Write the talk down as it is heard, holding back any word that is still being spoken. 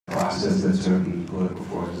process that certain political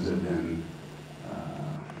forces have been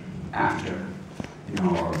after,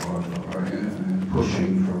 or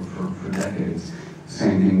pushing for decades.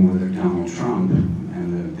 Same thing with Donald Trump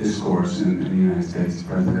and the discourse in the United States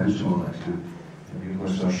presidential election. People are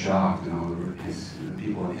so shocked, the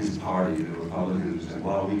people in his party, the Republicans, said,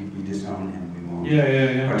 well, we disown him, we won't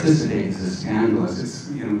participate, this is scandalous. It's,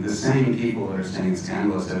 the same people that are saying it's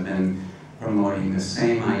scandalous have been promoting the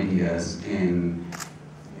same ideas in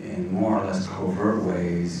more or less covert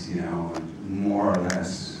ways, more or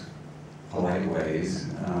less polite ways,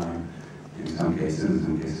 in some cases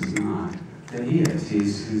not. That he is.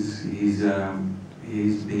 He's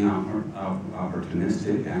being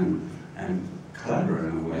opportunistic and clever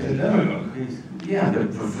in a way. He's a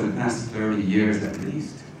demagogue. But for the past 30 years at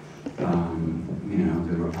least,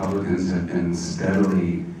 the Republicans have been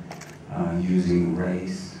steadily using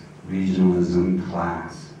race, regionalism,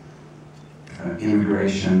 class,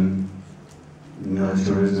 immigration,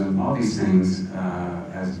 militarism, all these things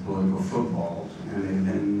as political footballs, and they've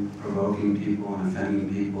been provoking people and offending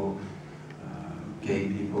people, gay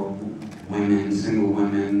people, women, single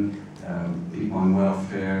women, people on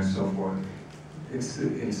welfare, so forth. It's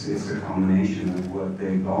a culmination of what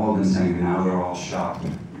they've all been saying. Now they're all shocked.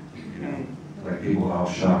 Like people are all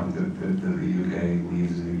shocked that the UK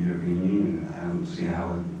leaves the European Union. I don't see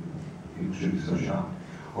how people should be so shocked.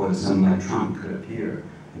 Or that someone like Trump could appear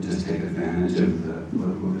and just take advantage of the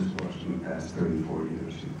political discourse from the past 30, 40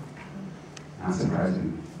 years. Not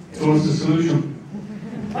surprising. So what's the solution?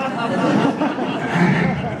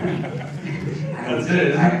 That's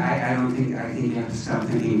it. I think you have to stop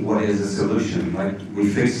thinking, what is the solution? Like, we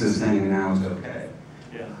fixed this thing and now it's okay.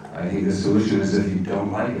 Yeah. I think the solution is, if you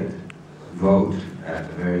don't like it, vote at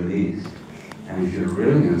the very least. And if you're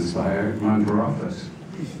really inspired, run for office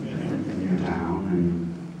in your town and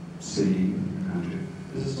city and country.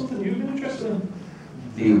 Is this something you've been interested in?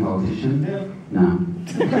 Being a politician? Yeah. No.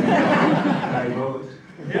 I vote.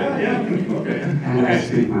 Yeah. Okay. And I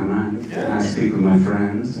speak my mind. Yeah. And I speak with my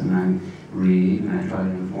friends, and I read, and I try to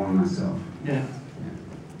inform myself. Yeah.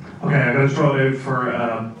 Okay, I gotta throw it out for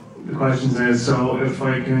the questions is, so if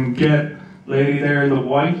I can get lady there in the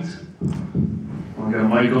white, I'll get a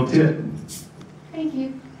mic up to you. Thank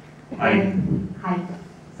you. Hi. Hi.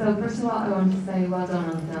 So first of all, I want to say well done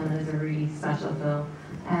on the film. It is a really special film.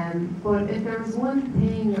 But if there was one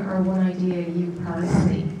thing or one idea you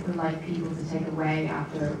personally would like people to take away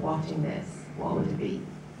after watching this, what would it be?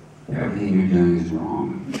 Everything you're doing is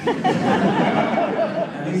wrong.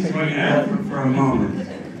 At least for a moment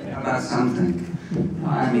about something.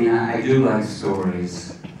 I mean, I do like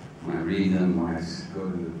stories. When I read them, when I go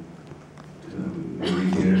to the movie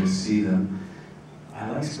theater to see them, I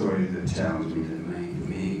like stories that challenge me, that make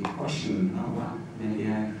me question, oh well, maybe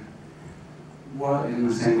well, in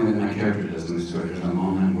the same way that my character does in the story, there's a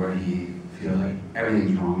moment where he feels like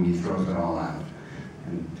everything's wrong, he throws it all out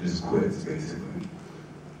and just quits, basically.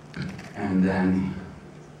 And then,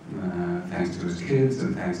 thanks to his kids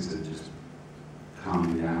and thanks to just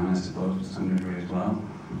calming down, I suppose, to some degree as well,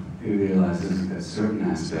 he realizes that certain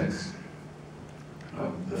aspects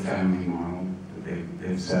of the family model that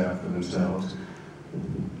they've set up for themselves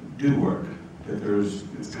do work. That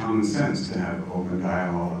it's common sense to have open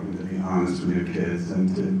dialogue and to be honest with your kids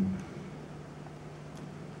and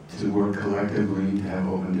to work collectively, to have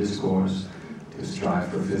open discourse, to strive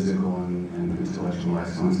for physical and intellectual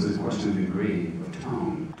excellence. It's a question of degree, of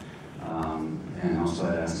tone. And also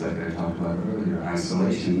that aspect that I talked about earlier,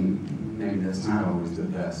 isolation, maybe that's not always the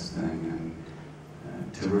best thing.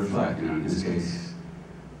 And to reflect, in his case,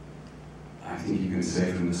 I think you can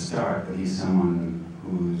say from the start that he's someone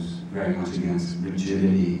who's very much against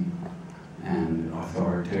rigidity and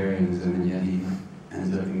authoritarianism, and yet he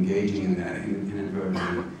ends up engaging in that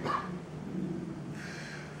inadvertently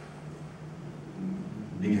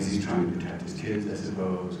because he's trying to protect his kids, I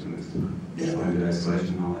suppose, and this splendid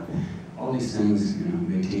isolation and all that. All these things,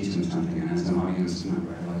 they teach him something, and as an audience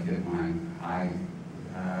member, I like it when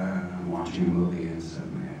I'm watching a movie and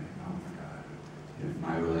suddenly, oh my God, if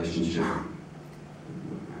my relationship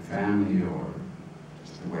with my family, or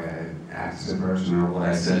just the way I act as a person, or what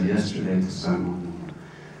I said yesterday to someone, or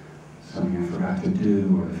something I forgot to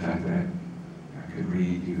do, or the fact that I could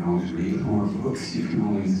read. You can always read more books. You can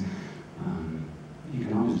always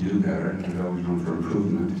do better, and there's always room for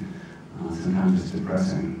improvement. Sometimes it's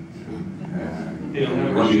depressing.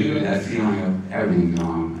 That feeling of everything's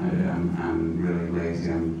wrong. I'm really lazy.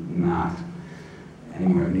 I'm not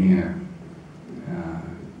anywhere near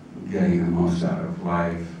getting the most out of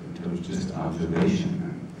life. It was just observation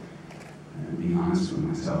and being honest with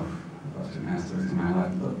myself about certain aspects of my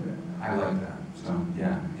life. Look, I like that. So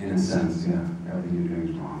yeah, in a sense, yeah. Everything you're doing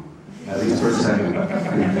is wrong. At least for a second.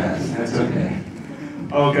 That's okay.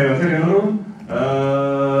 Okay, I'll take another one.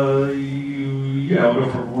 Yeah, I'll go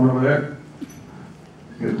for one over there.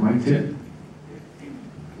 Here's my tip.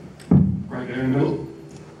 Right there in the middle.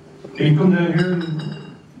 Can you come down here and...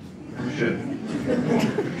 Oh, shit.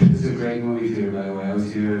 This is a great movie theater, by the way. I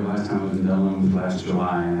was here the last time I was in Dublin was last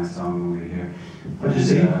July, and I saw a movie here. What'd you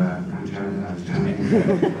see? I was trying to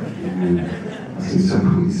and I've seen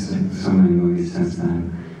so many movies since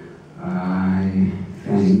then. I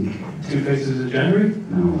think... Two Faces of January?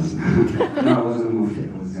 No, it wasn't. No, it wasn't a movie.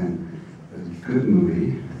 It was a good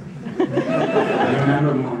movie. I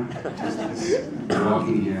remember more. Just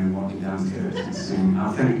walking here and walking downstairs and seeing.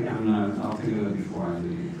 I'll think of it before I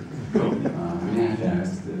leave. Cool. I may have to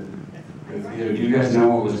ask the theater. Do you guys know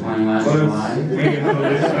what was playing last July? We have a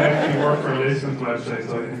list. I actually work for a Lisbon's website,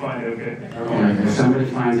 so I can find it, okay? Okay, if somebody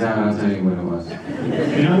finds out, I'll tell you what it was. Do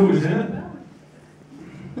you know who was in it?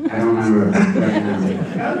 I don't remember right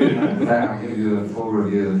now. In fact, I'll give you a full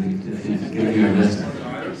review if you give me a list.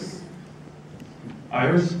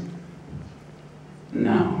 Iris?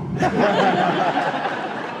 No.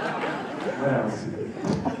 What else?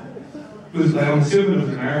 It was, I'm assuming it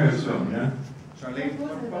was an art house film, yeah? Charlene,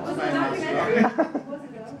 Was it a documentary? Was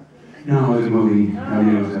it though? No, it was a movie. Oh. I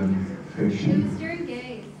mean, it was a It fiction. was during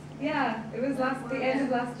gays. Yeah, it was the end of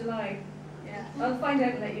last July. Yeah. I'll find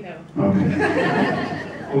out and let you know. Okay.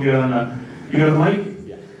 We'll get on that. You got a mic?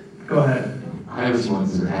 Yeah. Go ahead. Hi, Mr.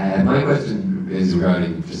 Mortensen. My question is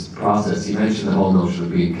regarding just process. You mentioned the whole notion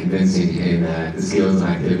of being convincing in the skills and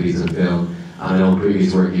activities of film. And I know in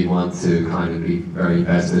previous work you'd want to kind of be very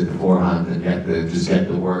invested beforehand and get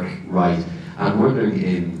the work right. I'm wondering,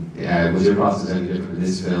 was your process any different in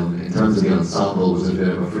this film? In terms of the ensemble, was it a bit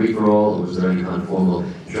of a free-for-all, or was there any kind of formal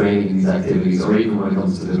training in these activities? Or even when it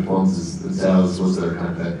comes to the performances themselves, was there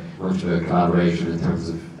kind of much of a collaboration in terms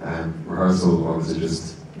of rehearsal, or was it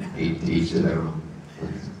just each to their own?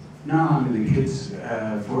 No, I mean, the kids,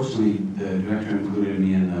 fortunately, the director included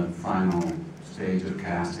me in the final stage of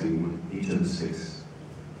casting with each of the six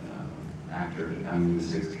actors, I mean, the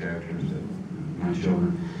six characters, my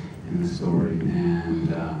children in the story. And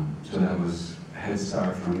so that was a head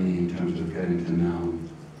start for me in terms of getting to know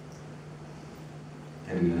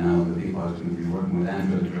the people I was going to be working with. And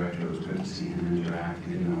for the director, it was good to see him interact.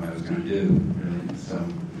 He didn't know what I was going to do, really. So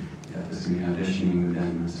you have to see me auditioning with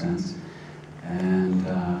them in a sense. And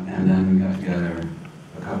then we got together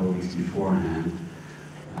a couple of weeks beforehand.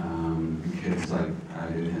 The kids, like I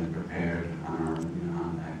did, had prepared on our,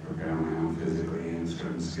 I prepared my own physically and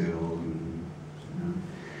certain skills and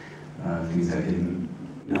things I didn't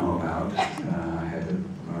know about. I had to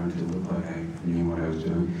learn to look like I knew what I was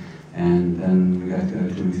doing. And then we got together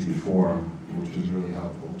 2 weeks before, which was really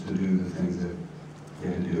helpful to do the things that we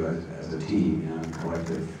had to do as a team,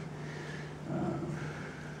 collective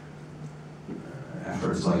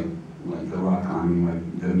efforts like the rock climbing,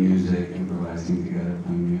 like the music, improvising together,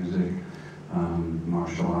 playing music,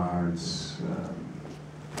 martial arts,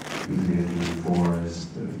 music in the forest,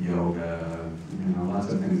 yoga,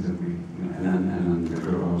 lots of things that we, and then the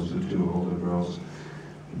girls, the 2 older girls,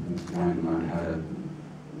 went and learned how to,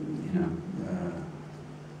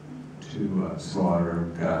 to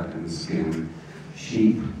slaughter, gut, and skin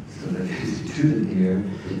sheep, so that they could do the deer,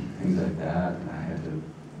 things like that. I had to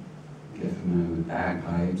get familiar with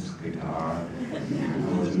bagpipes, guitar. I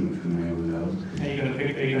wasn't familiar with those.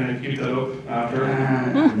 Are you gonna keep that up after?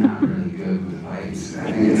 I'm not really good with pipes.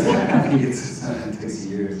 I think it takes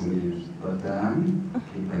years and years, but I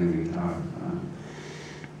keep playing the guitar.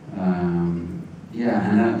 Yeah,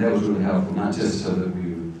 and that was really helpful, not just so that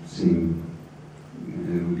we would seem,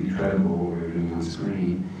 it would be credible what we were doing on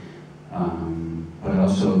screen, but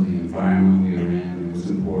also the environment we were in. It was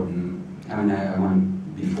important. I mean, I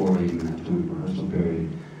went before even that 2-week rehearsal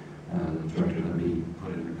period. The director let me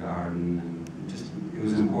put it in the garden, and it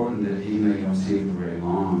was important that even though you don't see it for very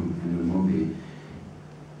long in the movie,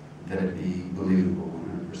 that it be believable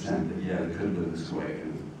 100%, that yeah, it could live this way,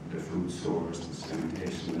 and the food source, the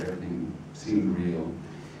sanitation, that everything seemed real.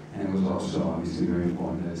 And it was also obviously very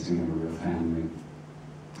important that it seemed like a real family.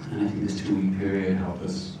 And I think this 2-week period helped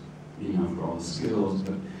us, for all the skills,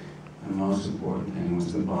 but the most important thing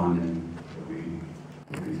was the bonding that we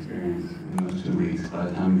experienced in those 2 weeks. By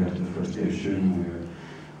the time we got to the first day of shooting, we were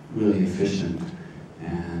really efficient.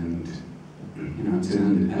 And, it's an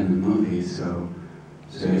independent movie, so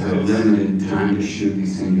you have a limited time to shoot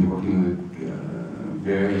these things. You're working with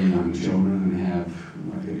very young children, and they have,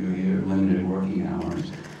 like they do here, limited working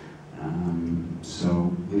hours.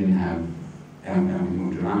 So we didn't have, and we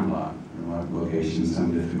moved around a lot of locations,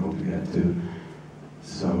 some difficult to get to.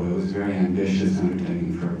 So it was a very ambitious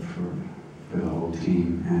undertaking for the whole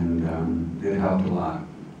team, and it helped a lot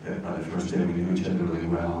that by the first day we knew each other really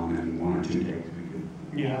well, and in 1 or 2 days we could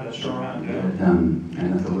Yeah, that's right. get it done.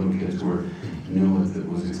 And that the little kids knew what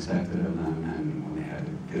was expected of them, and when they had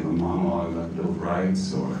to give a monologue about Bill of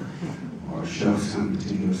Rights or show some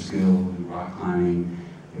particular skill in rock climbing,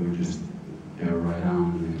 they were right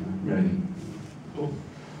on and they were ready. Cool.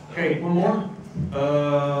 Okay, one more.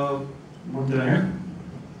 One down here.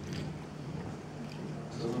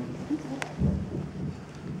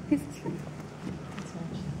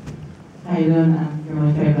 How you doing? You're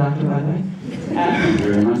my favourite actor, by the way. Thank you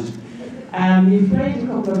very much. You've played a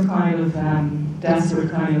couple of kind of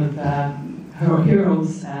desperate kind of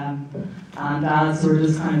heroes and dads who are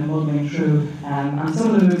just kind of muddling through. And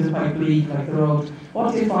some of the movies are quite bleak, like The Road.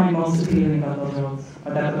 What do you find most appealing about those roles?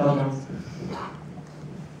 Or that about those roles?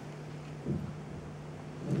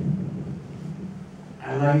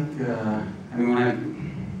 I like,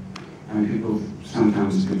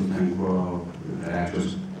 sometimes people think, well, the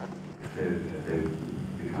actors, if they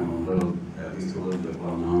become at least a little bit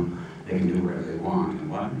well known, they can do whatever they want. And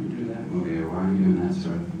why don't you do that movie, or why are you doing that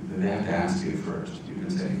sort of thing? They have to ask you first. You can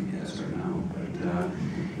say yes or no. But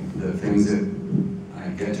the things that I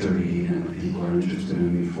get to read and that people are interested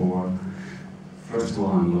in me for, first of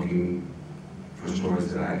all, I'm looking for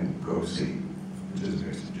stories that I go see, which is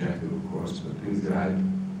very subjective, of course, but things that I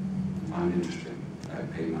find interesting, I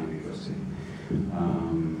pay money to go see.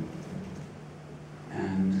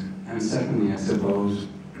 And secondly, I suppose,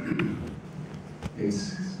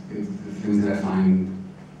 it's the things that I find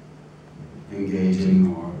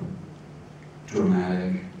engaging or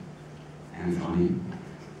dramatic and funny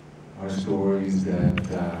are stories that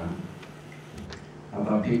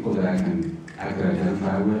about people that I could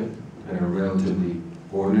identify with, that are relatively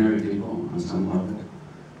ordinary people on some level,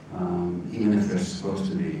 even if they're supposed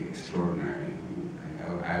to be extraordinary.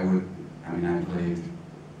 I played,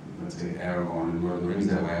 let's say, Aragorn in Lord of the Rings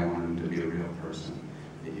that way. I wanted him to be a real person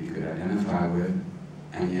that you could identify with,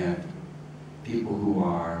 and yet people who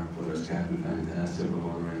are, whether it's Captain Fantastic or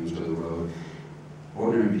Lord of the Rings or The Road,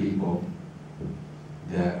 ordinary people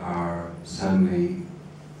that are suddenly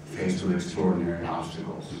faced with extraordinary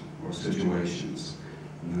obstacles or situations.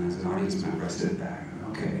 And then as an audience member, I sit back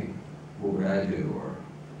and, okay, what would I do? Or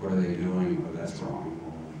what are they doing? Or that's wrong.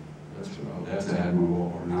 Or that's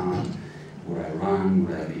admirable or not. Would I run?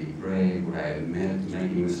 Would I be brave? Would I admit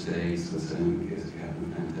making mistakes? Let's say in the case of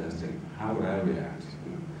Captain Fantastic, how would I react?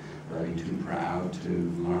 Would I be too proud to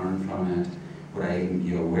learn from it? Would I even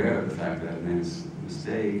be aware of the fact that I made a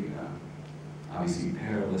mistake? Obviously,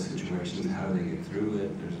 perilous situations, how do they get through it?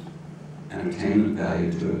 There's entertainment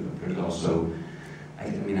value to it, but there's also, I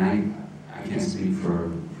can't speak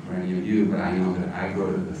for any of you, but I know that I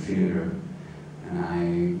go to the theater and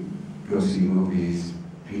I go see movies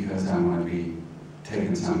because I want to be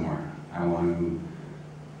taken somewhere. I want to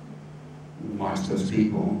watch those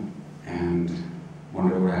people and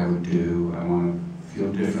wonder what I would do. I want to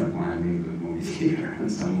feel different when I leave the movie theater on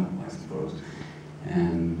some level, I suppose.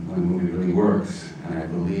 And when a movie really works, and I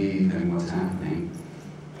believe in what's happening,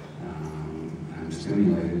 I'm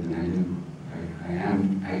stimulated,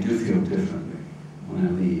 and I do feel differently when I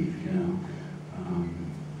leave, you know.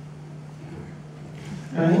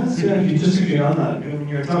 Just to get on that, when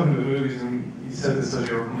you were talking about movies and you said this as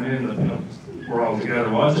you were coming in, that we're all together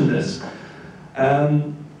watching this.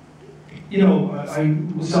 I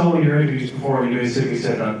saw one of your interviews before and you basically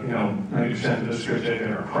said that 90% of the scripts out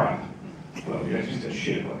there are crap. Well, you actually said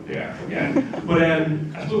shit, but they are, yeah. But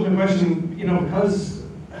I suppose my question, because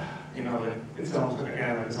it's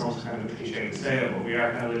almost kind of a cliche to say it, but we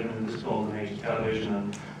are kind of living in this golden age of television,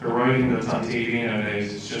 and the writing that's on TV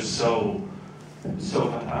nowadays is just so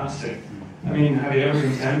fantastic. I mean, have you ever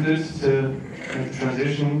been tempted to make the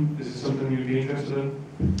transition? Is this something you'd be interested in?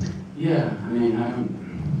 Yeah,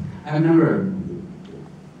 I've never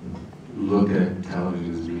looked at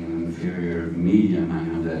television as being an inferior medium. I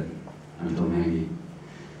know that until maybe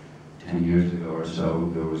 10 years ago or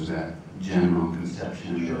so, there was that general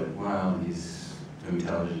conception that, well, he's doing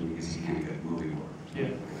television because he can't get movie work.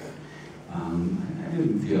 Yeah. I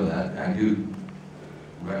didn't feel that. I do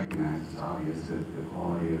recognize, it's obvious, that the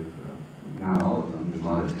quality of, not all of them, there's a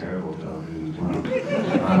lot of terrible television as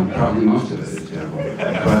well. Probably most of it is terrible.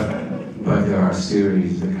 But there are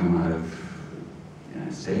series that come out of the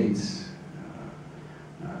United States,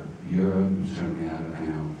 Europe, certainly out of,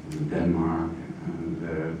 Denmark,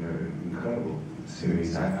 they're incredible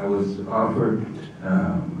series. I was offered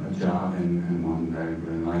a job in one that I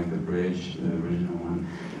really liked, The Bridge, the original one.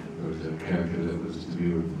 There was a character that was to be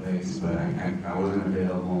replaced, but I wasn't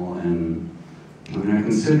available, and when I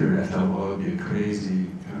considered it, I thought, well, it'd be a crazy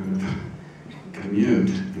kind of commute,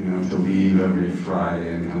 you know, to leave every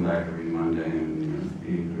Friday and come back every Monday, and you know,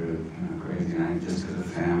 be really kind of crazy. And I, just because of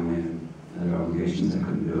family and other obligations, I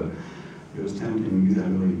couldn't do it. It was tempting because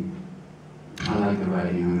I like the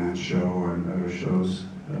writing on that show and other shows,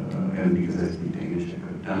 and because I speak English, I could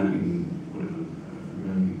have done it and would have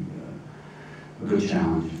been really a good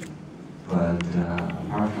challenge. But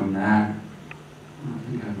apart from that, I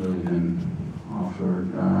think I've really been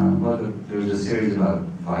offered. Well, there was a series about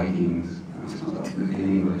Vikings in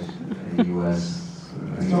English, the U.S.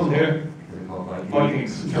 It's filmed here. They're called Vikings.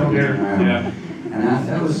 Vikings. It's filmed here. Yeah. And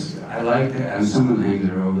that was, I liked it, and some of the things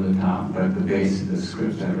are over the top, but the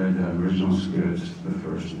scripts, I read the original scripts, the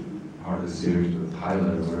first part of the series, the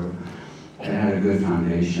pilot or whatever, it had a good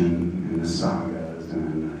foundation in the sagas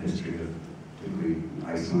and in the history of particularly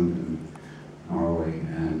Iceland and Norway,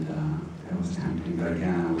 and it was tempting, but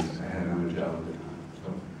again, I had another job at the time.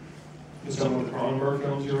 So. Was some of the Cronenberg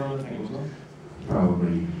films you were on, I think it was one?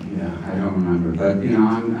 Probably, yeah, I don't remember, but you know,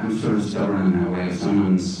 I'm sort of stubborn in that way. If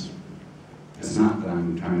someone's, it's not that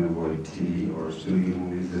I'm trying to avoid TV or studio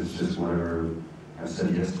movies, it's just whatever I've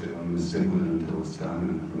said yes to, I'm going to stick with it until it's done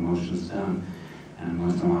and the promotion's done. And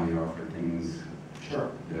once in a while you offer things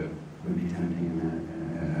Sure. that would be tempting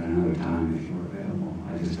at another time if you were available.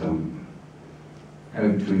 I just don't,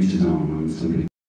 to each his own. I'm somebody